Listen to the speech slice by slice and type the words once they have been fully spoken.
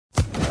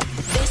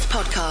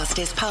podcast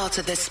is part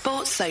of the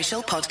Sports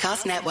Social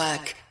Podcast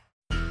Network.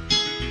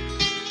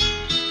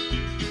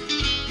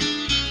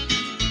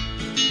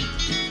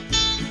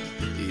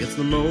 It's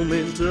the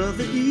moment of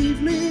the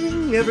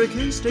evening every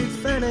K-State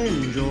fan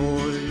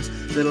enjoys.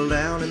 Settle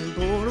down and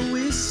pour a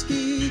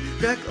whiskey,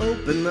 crack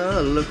open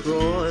a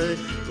LaCroix.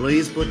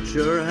 Please put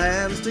your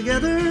hands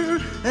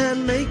together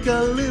and make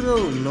a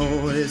little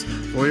noise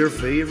for your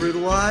favorite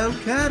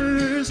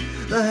Wildcatters,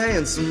 the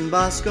handsome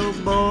Bosco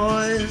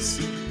boys.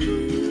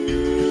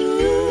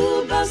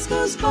 Ooh,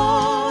 Bosco's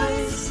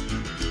boys.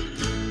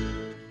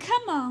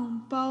 Come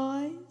on,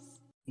 boys.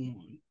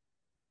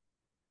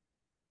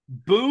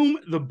 Boom,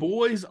 the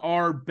boys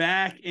are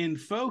back. And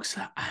folks,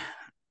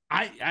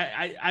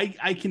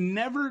 I can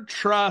never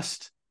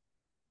trust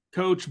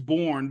Coach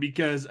Bourne,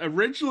 because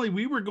originally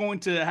we were going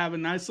to have a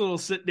nice little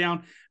sit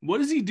down. What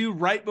does he do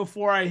right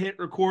before I hit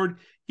record?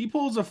 He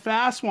pulls a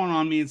fast one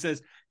on me and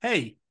says,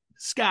 "Hey,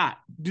 Scott,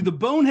 do the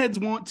Boneheads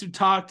want to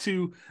talk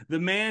to the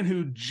man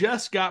who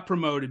just got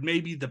promoted,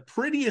 maybe the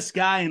prettiest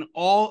guy in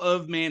all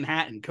of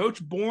Manhattan?"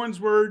 Coach Bourne's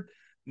word,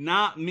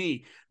 not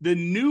me. The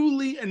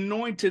newly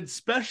anointed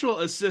special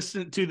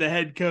assistant to the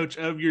head coach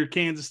of your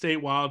Kansas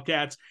State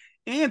Wildcats,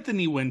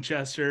 Anthony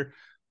Winchester.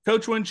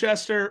 Coach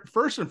Winchester,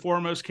 first and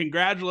foremost,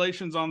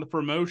 congratulations on the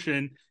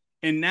promotion.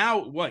 And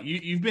now what?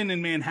 You've been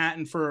in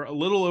Manhattan for a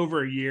little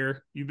over a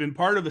year. You've been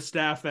part of a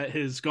staff that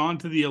has gone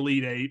to the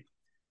Elite Eight,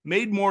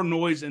 made more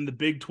noise in the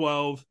Big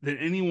 12 than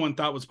anyone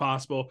thought was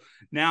possible.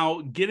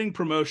 Now getting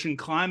promotion,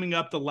 climbing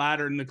up the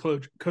ladder in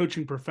the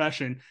coaching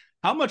profession.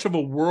 How much of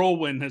a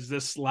whirlwind has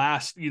this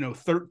last,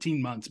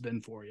 13 months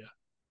been for you?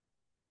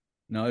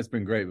 No, it's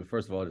been great. But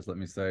first of all, just let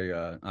me say,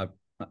 I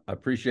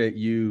appreciate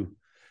you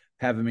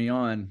having me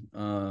on.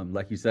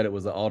 Like you said, it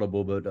was an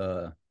audible,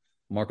 but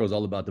Marco's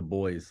all about the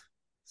boys.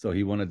 So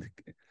he wanted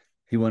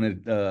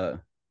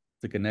to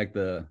connect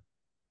the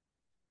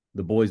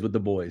boys with the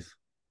boys.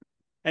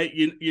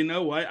 Hey, you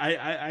know what?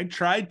 I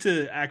tried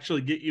to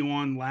actually get you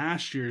on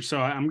last year,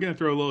 so I'm going to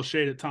throw a little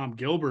shade at Tom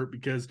Gilbert,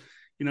 because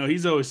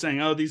he's always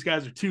saying, "Oh, these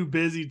guys are too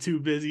busy,"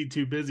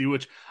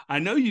 which I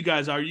know you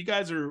guys are. You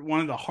guys are one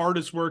of the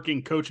hardest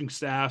working coaching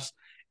staffs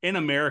in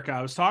America.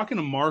 I was talking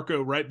to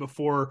Marco right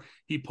before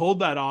he pulled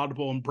that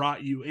audible and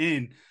brought you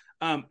in.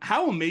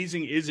 How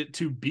amazing is it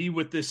to be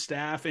with this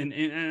staff? And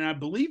I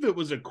believe it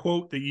was a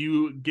quote that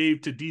you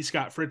gave to D.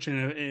 Scott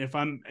Fritchen.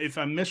 And if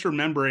I'm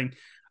misremembering,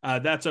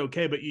 that's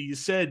okay. But you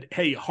said,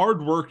 "Hey,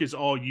 hard work is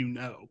all you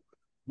know."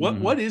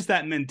 What is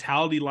that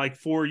mentality like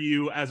for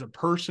you as a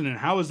person, and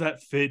how does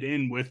that fit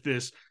in with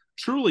this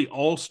truly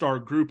all-star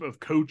group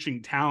of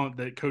coaching talent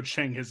that Coach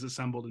Cheng has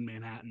assembled in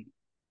Manhattan?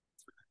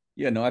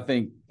 Yeah, no, I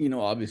think,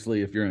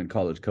 obviously if you're in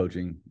college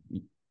coaching,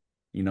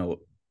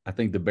 I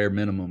think the bare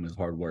minimum is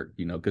hard work,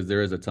 because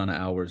there is a ton of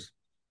hours,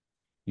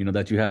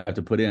 that you have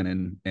to put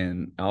in.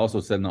 And I also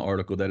said in the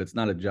article that it's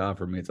not a job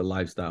for me, it's a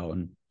lifestyle.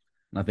 And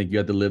I think you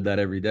have to live that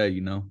every day,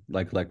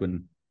 like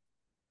when,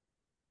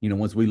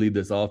 once we leave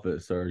this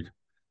office, or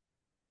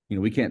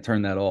we can't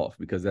turn that off,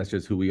 because that's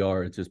just who we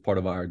are. It's just part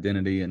of our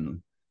identity,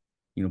 and,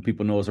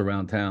 people know us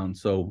around town.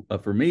 So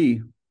for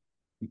me,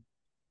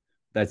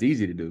 that's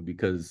easy to do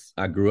because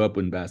I grew up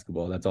in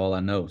basketball. That's all I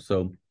know.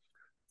 So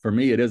for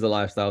me, it is a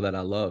lifestyle that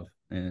I love.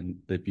 And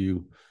if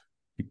you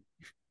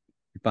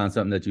find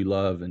something that you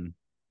love and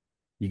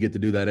you get to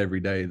do that every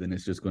day, then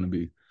it's going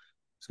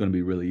to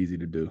be really easy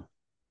to do.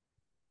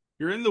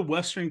 You're in the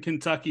Western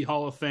Kentucky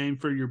Hall of Fame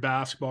for your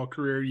basketball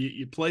career.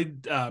 You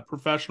played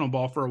professional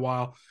ball for a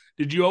while.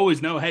 Did you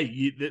always know,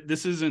 hey,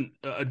 this isn't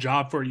a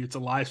job for you, it's a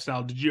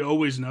lifestyle? Did you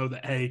always know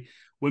that, hey,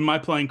 when my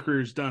playing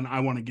career is done,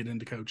 I want to get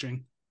into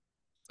coaching?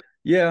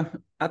 Yeah,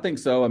 I think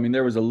so. I mean,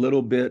 there was a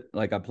little bit,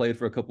 like I played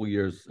for a couple of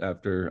years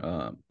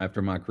after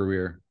my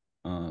career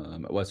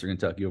at Western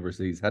Kentucky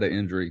overseas, had an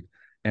injury,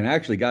 and I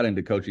actually got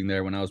into coaching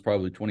there when I was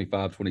probably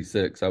 25,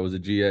 26. I was a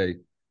GA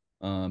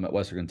at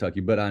Western Kentucky,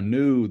 but I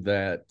knew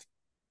that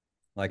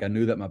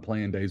my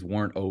playing days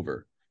weren't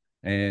over.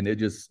 And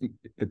it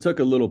took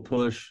a little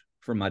push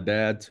from my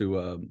dad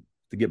to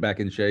get back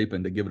in shape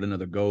and to give it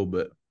another go.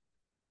 But,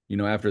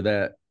 after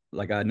that,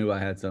 I knew I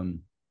had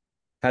something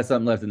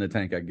left in the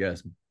tank, I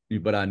guess.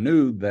 But I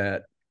knew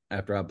that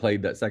after I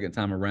played that second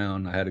time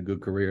around, I had a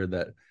good career,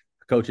 that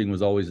coaching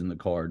was always in the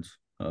cards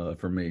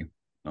for me.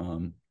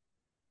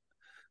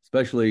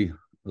 Especially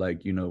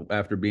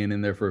after being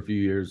in there for a few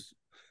years,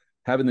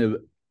 having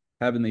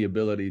the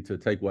ability to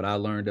take what I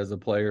learned as a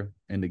player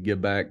and to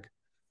give back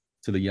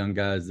to the young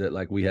guys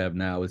that we have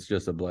now, it's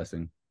just a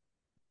blessing.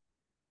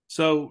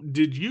 So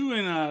did you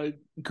and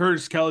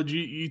Curtis Kelly,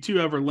 you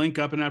two ever link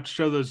up and have to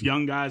show those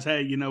young guys,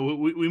 hey,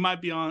 we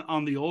might be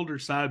on the older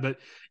side, but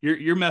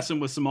you're messing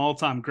with some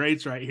all-time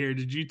greats right here.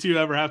 Did you two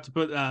ever have to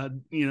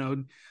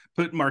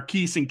put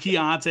Marquise and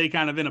Keontae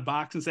kind of in a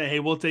box and say,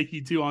 hey, we'll take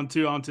you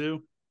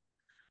 2-on-2-on-2?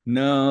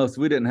 No, so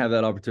we didn't have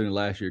that opportunity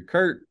last year.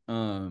 Kurt,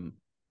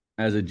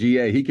 as a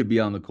GA, he could be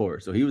on the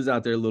court. So he was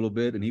out there a little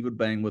bit and he would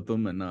bang with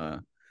them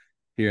and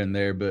here and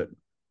there. But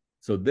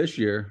so this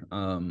year,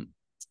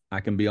 I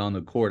can be on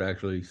the court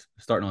actually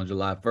starting on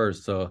July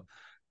 1st. So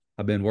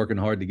I've been working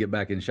hard to get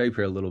back in shape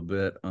here a little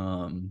bit.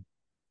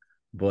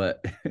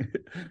 But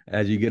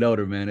as you get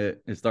older, man,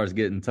 it starts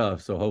getting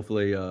tough. So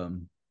hopefully,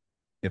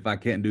 if I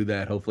can't do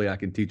that, hopefully I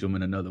can teach them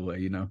in another way,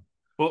 you know?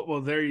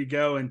 Well, there you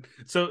go. And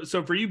so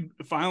for you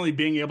finally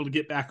being able to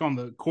get back on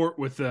the court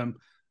with them,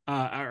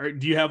 or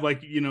do you have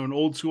like, an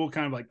old school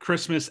kind of like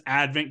Christmas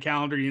advent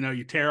calendar?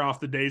 You tear off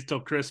the days till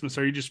Christmas,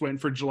 or are you just waiting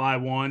for July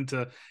 1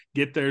 to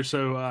get there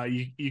so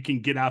you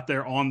can get out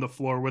there on the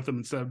floor with them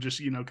instead of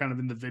just, kind of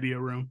in the video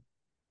room?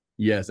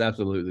 Yes,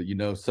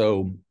 absolutely.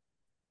 So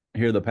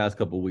here the past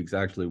couple of weeks,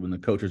 actually, when the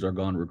coaches are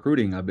gone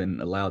recruiting, I've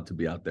been allowed to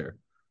be out there.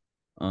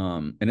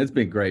 And it's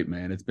been great,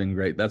 man. It's been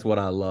great. That's what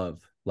I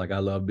love. Like, I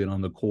love being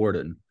on the court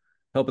and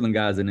helping the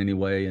guys in any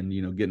way, and,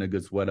 getting a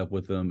good sweat up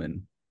with them,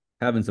 and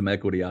having some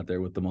equity out there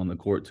with them on the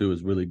court too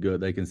is really good.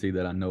 They can see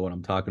that I know what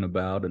I'm talking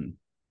about, and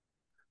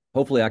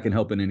hopefully I can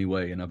help in any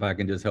way. And if I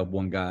can just help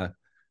one guy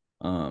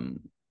on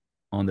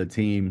the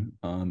team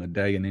a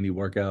day in any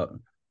workout,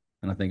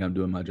 and I think I'm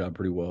doing my job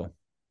pretty well.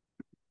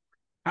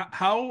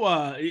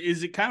 How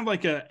is it kind of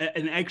like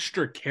an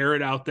extra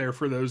carrot out there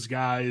for those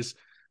guys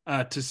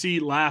to see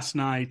last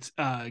night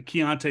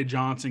Keontae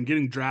Johnson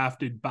getting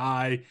drafted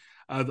by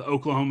the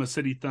Oklahoma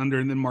City Thunder,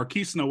 and then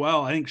Marquise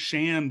Noel, I think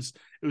Shams,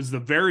 it was the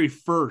very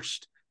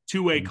first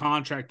two-way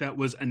contract that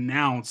was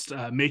announced,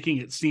 making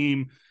it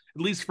seem,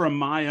 at least from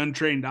my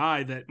untrained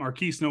eye, that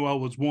Marquise Noel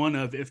was one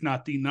of, if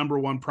not the number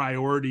one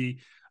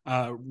priority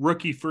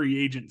rookie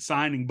free agent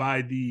signing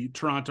by the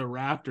Toronto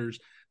Raptors.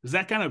 Does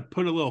that kind of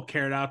put a little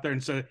carrot out there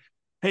and say,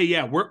 hey,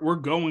 yeah, we're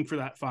going for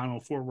that Final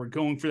Four, we're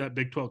going for that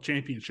Big 12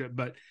 championship,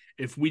 but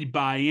if we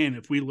buy in,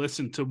 if we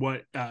listen to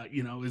what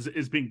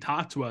is being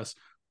taught to us,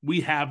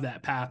 we have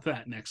that path to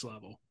that next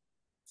level?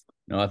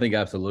 No, I think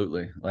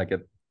absolutely. I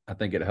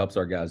think it helps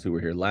our guys who were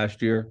here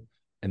last year,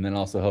 and then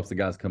also helps the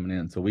guys coming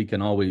in. So we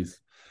can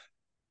always,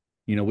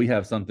 we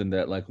have something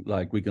that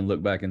like we can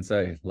look back and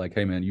say, like,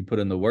 hey man, you put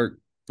in the work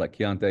like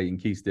Keontae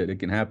and Keith did, it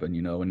can happen,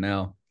 and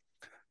now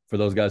for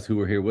those guys who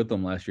were here with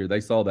them last year,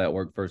 they saw that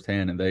work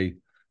firsthand, and they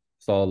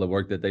saw the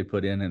work that they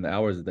put in and the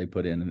hours that they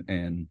put in,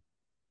 and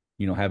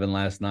having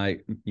last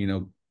night,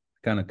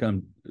 kind of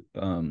come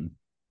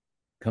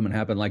and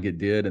happen like it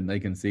did, and they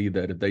can see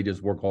that if they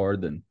just work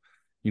hard, then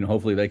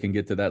hopefully they can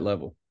get to that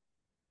level.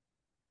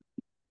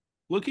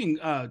 Looking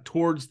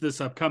towards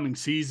this upcoming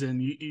season,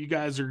 you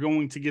guys are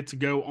going to get to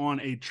go on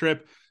a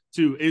trip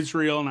to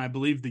Israel and I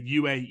believe the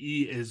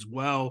UAE as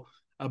well.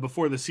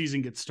 Before the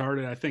season gets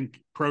started, I think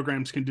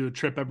programs can do a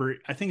trip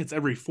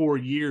every 4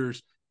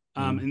 years,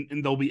 and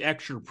there'll be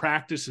extra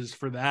practices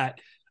for that.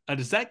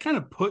 Does that kind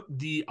of put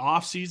the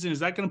off season? Is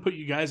that going to put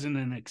you guys in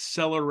an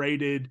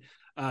accelerated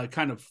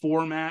kind of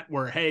format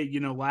where, hey,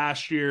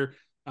 last year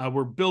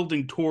we're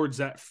building towards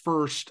that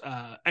first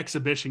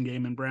exhibition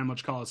game in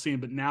Bramlage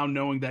Coliseum, but now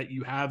knowing that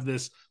you have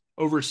this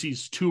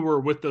overseas tour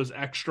with those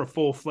extra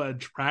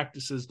full-fledged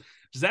practices,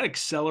 does that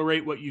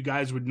accelerate what you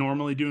guys would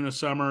normally do in the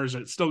summer? Or is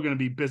it still going to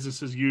be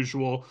business as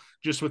usual,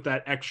 just with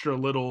that extra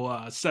little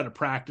set of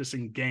practice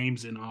and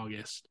games in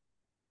August?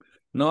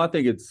 No, I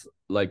think it's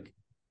going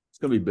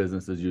to be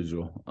business as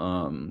usual.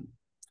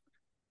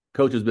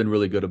 Coach has been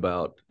really good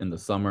about in the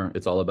summer.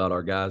 It's all about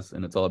our guys,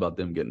 and it's all about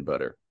them getting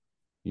better.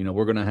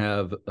 We're going to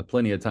have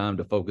plenty of time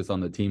to focus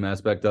on the team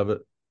aspect of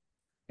it.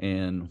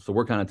 And so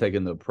we're kind of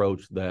taking the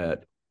approach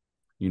that,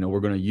 we're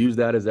going to use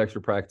that as extra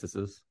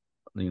practices.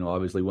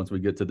 Obviously once we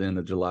get to the end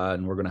of July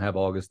and we're going to have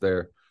August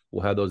there,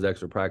 we'll have those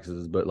extra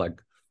practices, but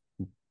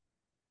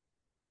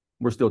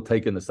we're still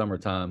taking the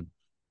summertime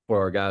for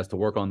our guys to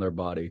work on their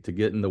body, to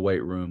get in the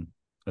weight room,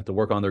 and to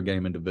work on their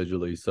game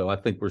individually. So I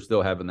think we're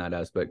still having that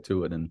aspect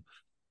to it. And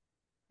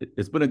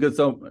it's been a good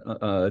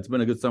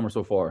summer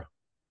so far.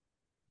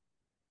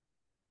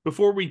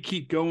 Before we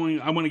keep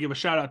going, I want to give a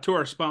shout out to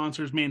our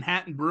sponsors,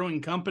 Manhattan Brewing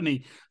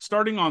Company.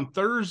 Starting on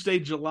Thursday,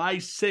 July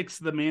 6th,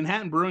 the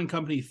Manhattan Brewing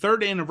Company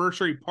 3rd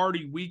anniversary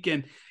party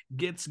weekend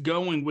gets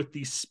going with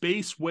the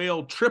Space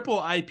Whale Triple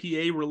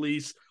IPA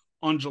release.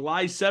 On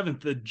July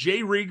 7th, the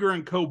J.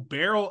 Rieger & Co.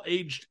 Barrel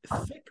Aged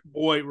Thick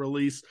Boy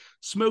release.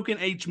 Smokin'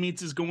 H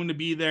Meats is going to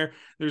be there.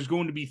 There's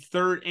going to be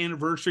 3rd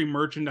anniversary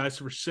merchandise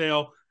for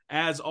sale.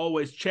 As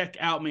always, check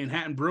out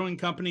Manhattan Brewing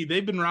Company.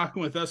 They've been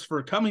rocking with us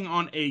for coming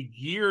on a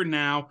year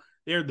now.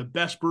 They're the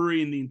best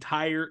brewery in the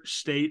entire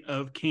state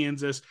of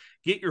Kansas.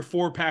 Get your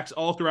 4-packs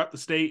all throughout the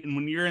state. And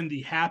when you're in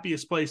the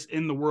happiest place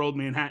in the world,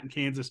 Manhattan,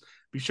 Kansas,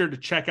 be sure to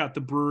check out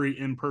the brewery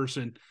in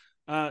person.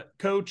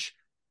 Coach,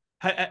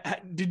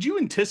 did you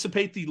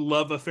anticipate the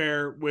love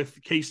affair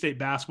with K-State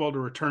basketball to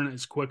return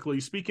as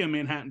quickly? Speaking of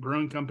Manhattan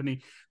Brewing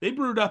Company, they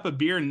brewed up a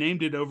beer and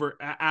named it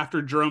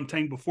after Jerome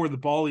Tang before the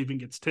ball even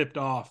gets tipped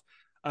off.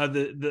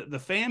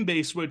 The fan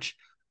base, which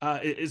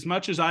as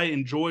much as I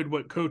enjoyed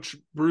what Coach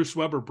Bruce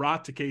Weber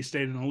brought to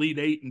K-State, an Elite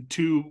Eight and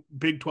 2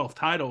 Big 12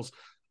 titles,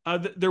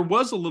 there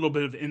was a little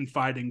bit of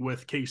infighting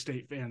with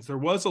K-State fans. There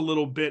was a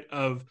little bit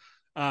of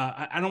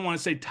I don't want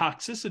to say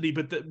toxicity,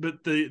 but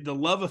the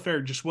love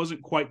affair just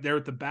wasn't quite there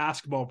at the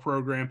basketball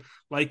program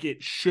like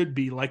it should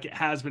be, like it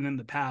has been in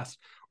the past.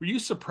 were you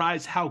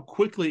surprised how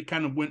quickly it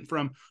kind of went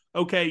from,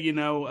 okay,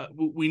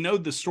 we know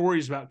the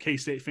stories about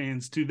K-State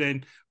fans to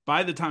then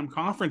by the time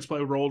conference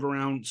play rolled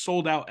around,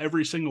 sold out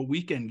every single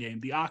weekend game.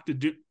 The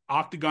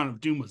Octagon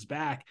of Doom was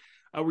back.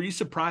 Were you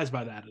surprised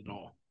by that at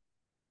all?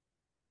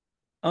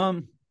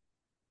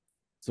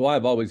 So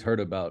I've always heard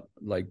about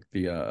like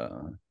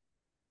the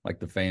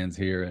fans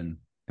here and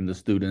the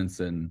students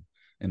and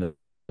the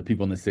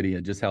people in the city,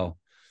 and just how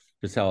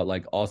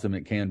like awesome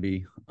it can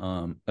be.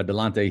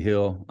 Delonte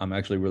Hill, I'm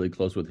actually really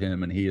close with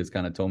him, and he has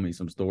kind of told me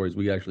some stories.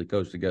 We actually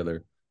coached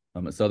together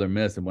at Southern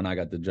Miss, and when I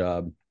got the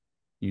job,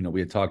 we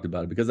had talked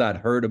about it because I'd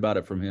heard about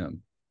it from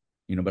him,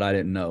 but I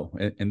didn't know.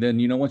 And then,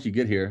 once you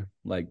get here,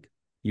 like,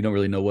 you don't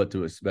really know what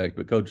to expect.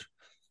 But Coach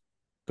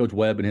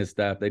Webb and his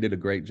staff, they did a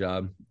great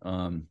job.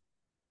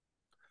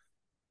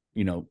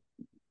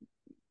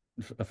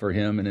 For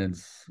him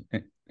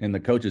and the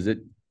coaches, it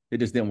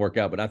just didn't work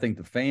out. But I think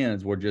the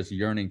fans were just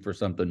yearning for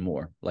something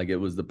more. Like, it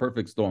was the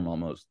perfect storm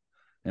almost.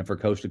 And for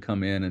Coach to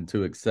come in and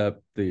to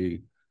accept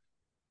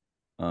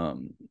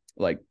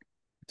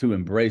to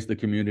embrace the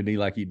community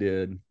like he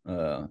did,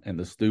 and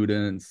the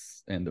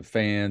students and the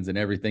fans and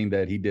everything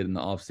that he did in the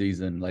off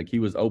season, like, he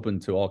was open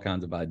to all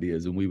kinds of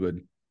ideas, and we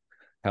would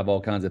have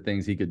all kinds of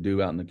things he could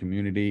do out in the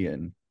community,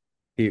 and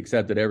he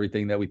accepted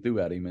everything that we threw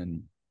at him.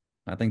 And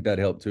I think that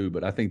helped too.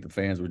 But I think the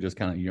fans were just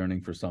kind of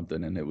yearning for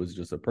something, and it was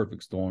just a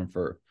perfect storm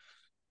for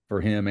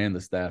him and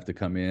the staff to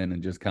come in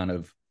and just kind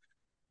of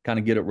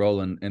get it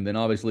rolling. And then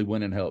obviously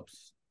winning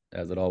helps,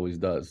 as it always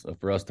does. So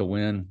for us to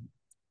win,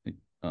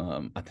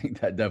 I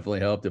think that definitely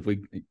helped. If we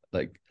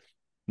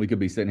could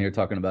be sitting here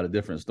talking about a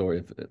different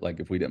story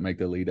if we didn't make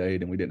the Elite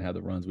Eight and we didn't have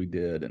the runs we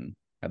did and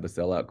had the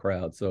sellout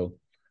crowd. So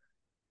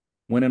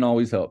winning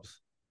always helps.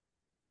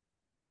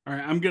 All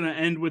right, I'm going to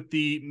end with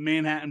the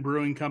Manhattan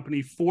Brewing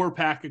Company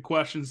 4-pack of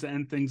questions to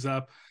end things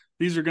up.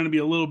 These are going to be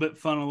a little bit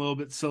fun, a little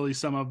bit silly,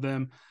 some of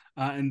them,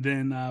 and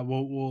then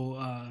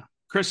we'll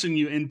christen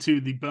you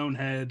into the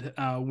Bonehead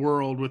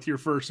world with your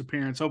first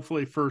appearance,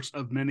 hopefully first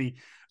of many.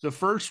 The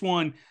first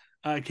one,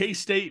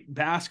 K-State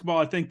basketball,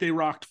 I think they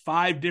rocked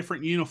 5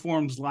 different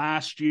uniforms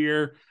last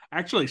year.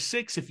 Actually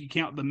 6 if you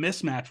count the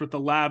mismatch with the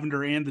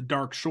lavender and the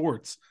dark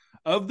shorts.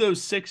 Of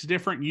those 6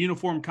 different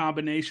uniform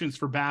combinations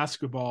for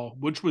basketball,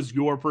 which was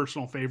your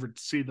personal favorite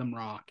to see them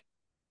rock?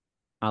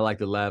 I like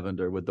the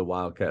lavender with the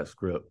Wildcat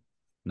script.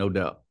 No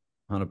doubt.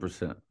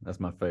 100%. That's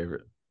my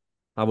favorite.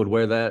 I would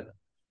wear that.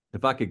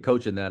 If I could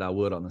coach in that, I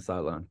would on the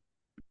sideline.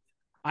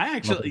 I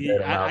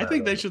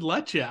think they should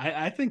let you.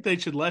 I think they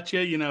should let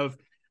you,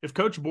 if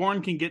Coach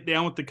Bourne can get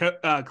down with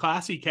the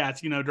Classy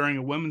Cats, during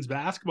a women's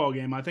basketball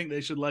game, I think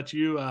they should let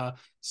you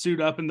suit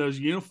up in those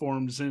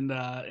uniforms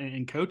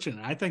and coach in.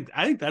 I think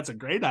that's a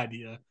great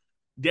idea.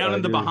 Down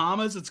in the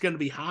Bahamas, it's going to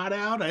be hot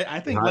out. I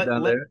think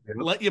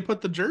let you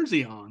put the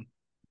jersey on.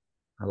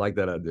 I like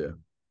that idea.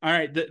 All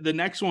right, the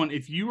next one.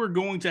 If you were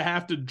going to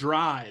have to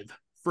drive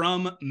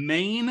from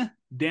Maine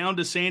down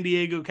to San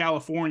Diego,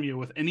 California,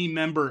 with any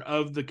member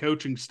of the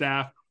coaching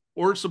staff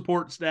or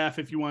support staff,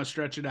 if you want to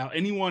stretch it out,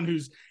 anyone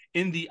who's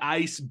in the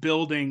ICE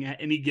building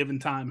at any given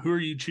time, who are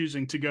you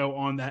choosing to go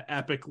on that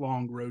epic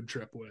long road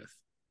trip with?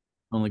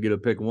 Only get to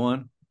pick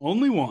one?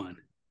 Only one.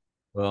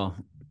 Well,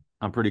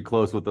 I'm pretty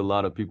close with a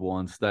lot of people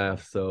on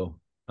staff, so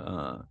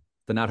to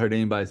not hurt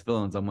anybody's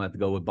feelings, I'm going to have to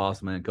go with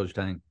boss man, Coach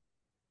Tang.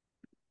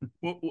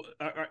 Well,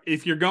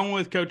 if you're going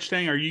with Coach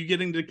Tang, are you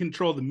getting to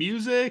control the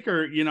music,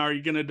 or, are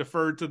you going to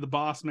defer to the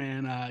boss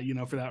man,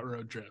 for that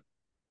road trip?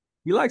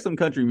 You like some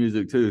country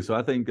music too, so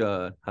I think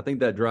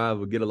that drive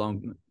would get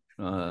along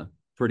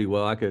pretty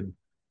well. I could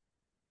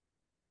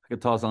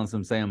toss on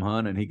some Sam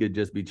Hunt, and he could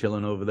just be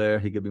chilling over there.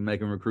 He could be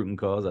making recruiting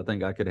calls. I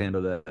think I could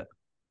handle that.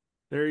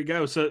 There you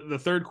go. So the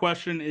third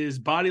question is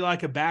Body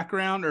Like a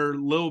Background or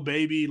Lil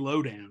Baby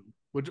Lowdown?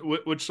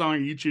 Which song are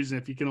you choosing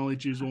if you can only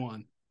choose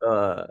one?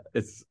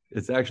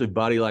 It's actually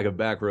Body Like a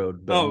Back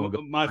Road. Oh,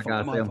 my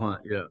fault. Sam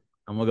Hunt. Yeah,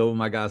 I'm gonna go with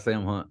my guy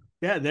Sam Hunt.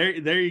 Yeah, there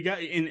you go.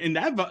 And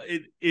that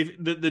if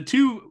the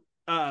two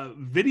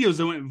videos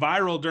that went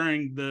viral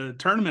during the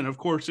tournament, of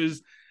course,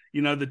 is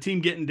the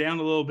team getting down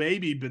to Little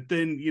Baby, but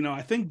then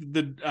I think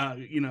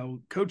the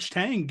Coach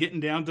Tang getting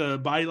down to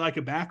Body Like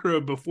a Back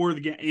Road before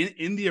the game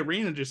in the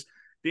arena, just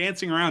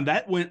dancing around.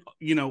 That went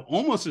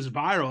almost as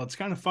viral. It's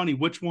kind of funny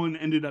which one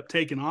ended up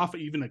taking off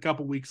even a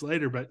couple weeks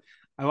later, but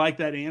I like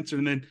that answer.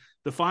 And then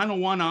the final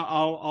one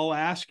I'll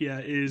ask you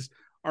is,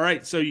 all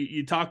right, so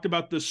you talked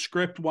about the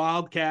script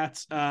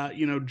Wildcats,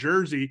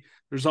 jersey.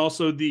 There's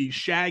also the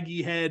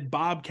shaggy head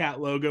Bobcat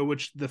logo,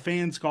 which the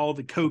fans call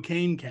the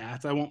Cocaine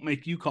Cats. I won't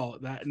make you call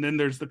it that. And then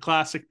there's the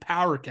classic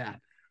Power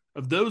Cat.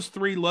 Of those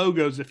 3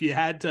 logos, if you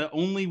had to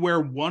only wear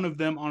one of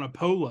them on a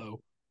polo,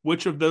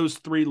 which of those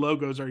 3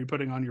 logos are you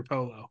putting on your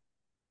polo?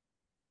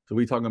 So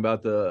we talking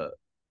about the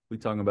we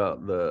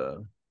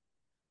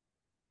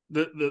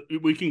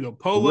can go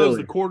polos,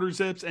 the quarter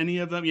zips, any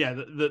of them. Yeah,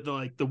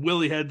 the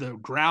Willie head, the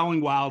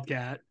growling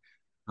Wildcat.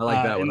 I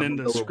like that one. And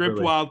then the script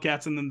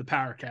Wildcats, and then the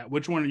Power Cat.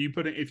 Which one are you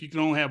putting? If you can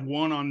only have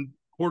one on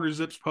quarter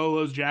zips,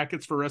 polos,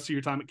 jackets for the rest of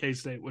your time at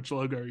K-State? Which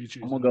logo are you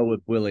choosing? I'm gonna go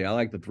with Willie. I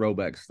like the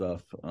throwback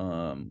stuff.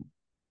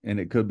 And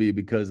it could be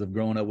because of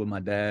growing up with my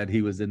dad.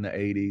 He was in the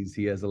 80s.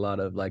 He has a lot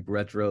of like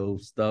retro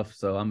stuff.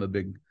 So I'm a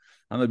big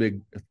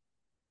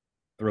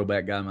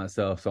throwback guy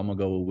myself. So I'm gonna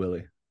go with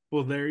Willie.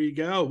 Well, there you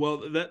go.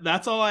 Well,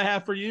 that's all I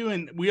have for you.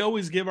 And we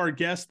always give our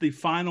guests the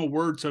final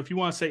word. So if you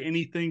want to say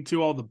anything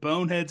to all the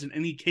boneheads and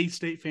any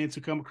K-State fans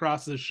who come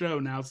across this show,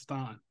 now's the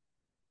time.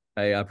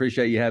 Hey, I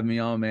appreciate you having me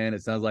on, man.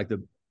 It sounds like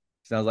the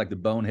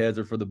boneheads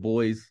are for the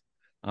boys.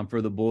 I'm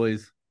for the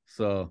boys.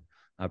 So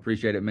I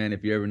appreciate it, man.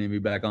 If you ever need me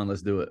back on,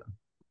 let's do it.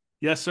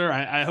 Yes, sir.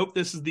 I hope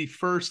this is the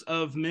first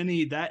of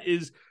many. That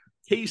is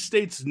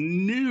K-State's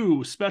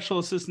new special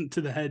assistant to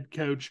the head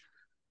coach,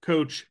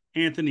 Coach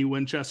Anthony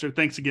Winchester.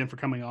 Thanks again for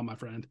coming on, my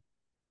friend.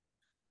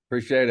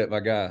 Appreciate it, my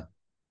guy.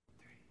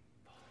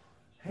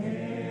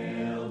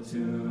 Hail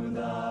to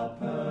the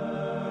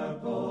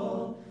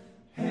purple,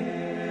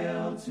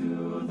 hail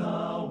to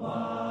the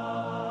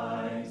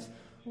white,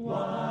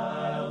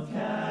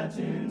 wildcat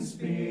in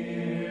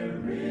spirit,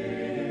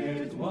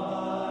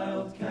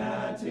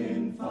 wildcat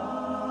in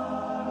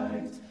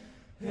fight.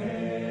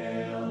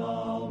 Hail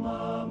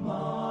alma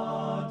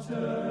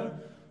mater,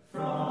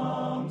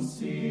 from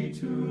sea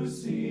to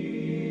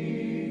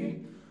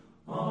sea,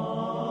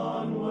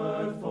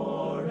 onward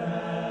forever,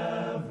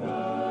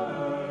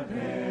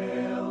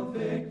 hail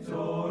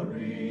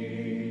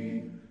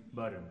victory.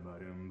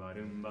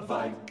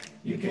 Fight,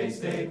 you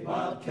K-State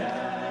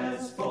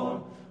Wildcats,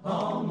 for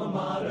alma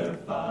mater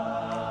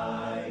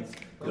fight.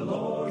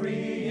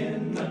 Glory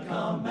in the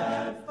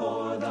combat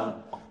for the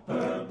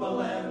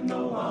purple and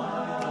the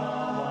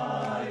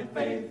white.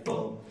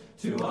 Faithful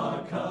to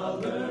our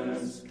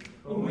colors,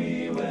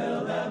 we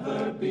will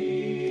ever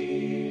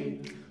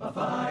be.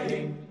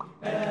 Fighting,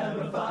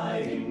 ever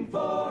fighting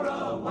for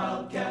a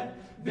Wildcat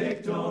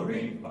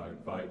victory.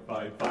 Fight, fight,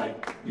 fight, fight.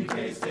 You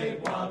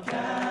K-State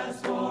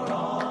Wildcats for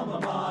alma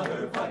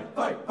mater. Fight,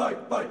 fight,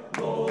 fight, fight.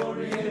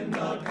 Glory in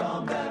the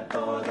combat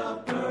for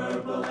the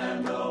purple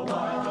and the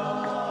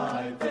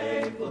white.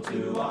 Faithful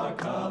to our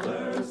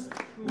colors,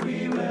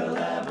 we will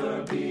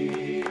ever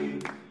be.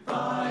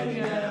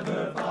 Fighting,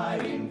 ever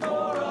fighting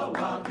for a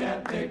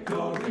Wildcat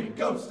victory.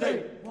 Go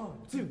State! 1,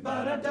 2,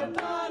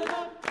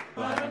 ba-da-da-da-da-da,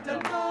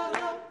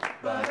 ba-da-da-da-da,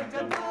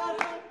 ba-da-da-da-da,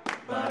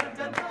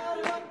 ba-da-da-da-da,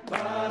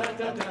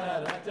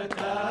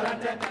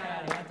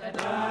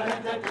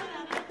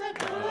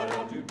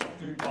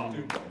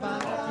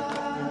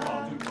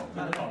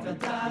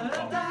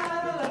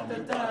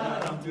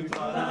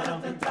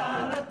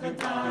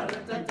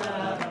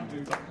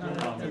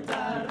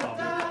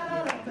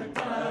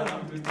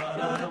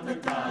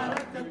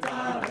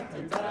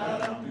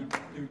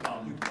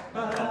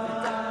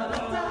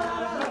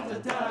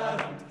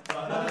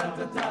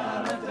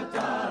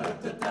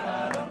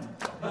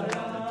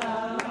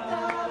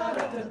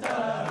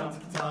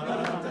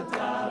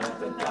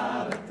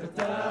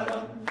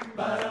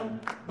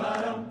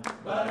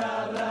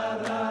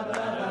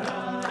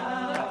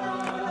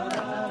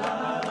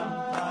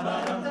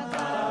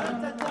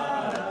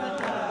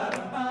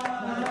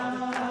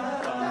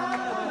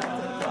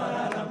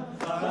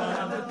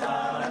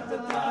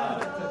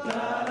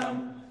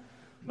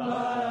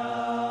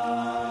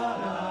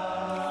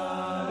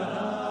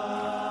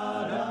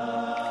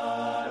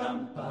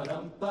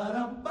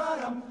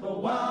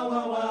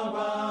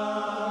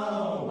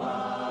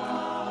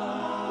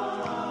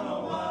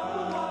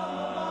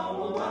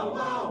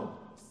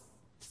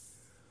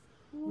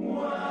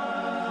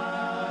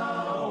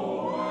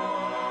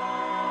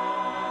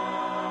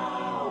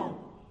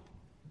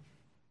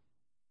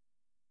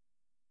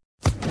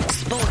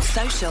 Sports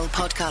Social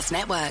Podcast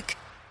Network.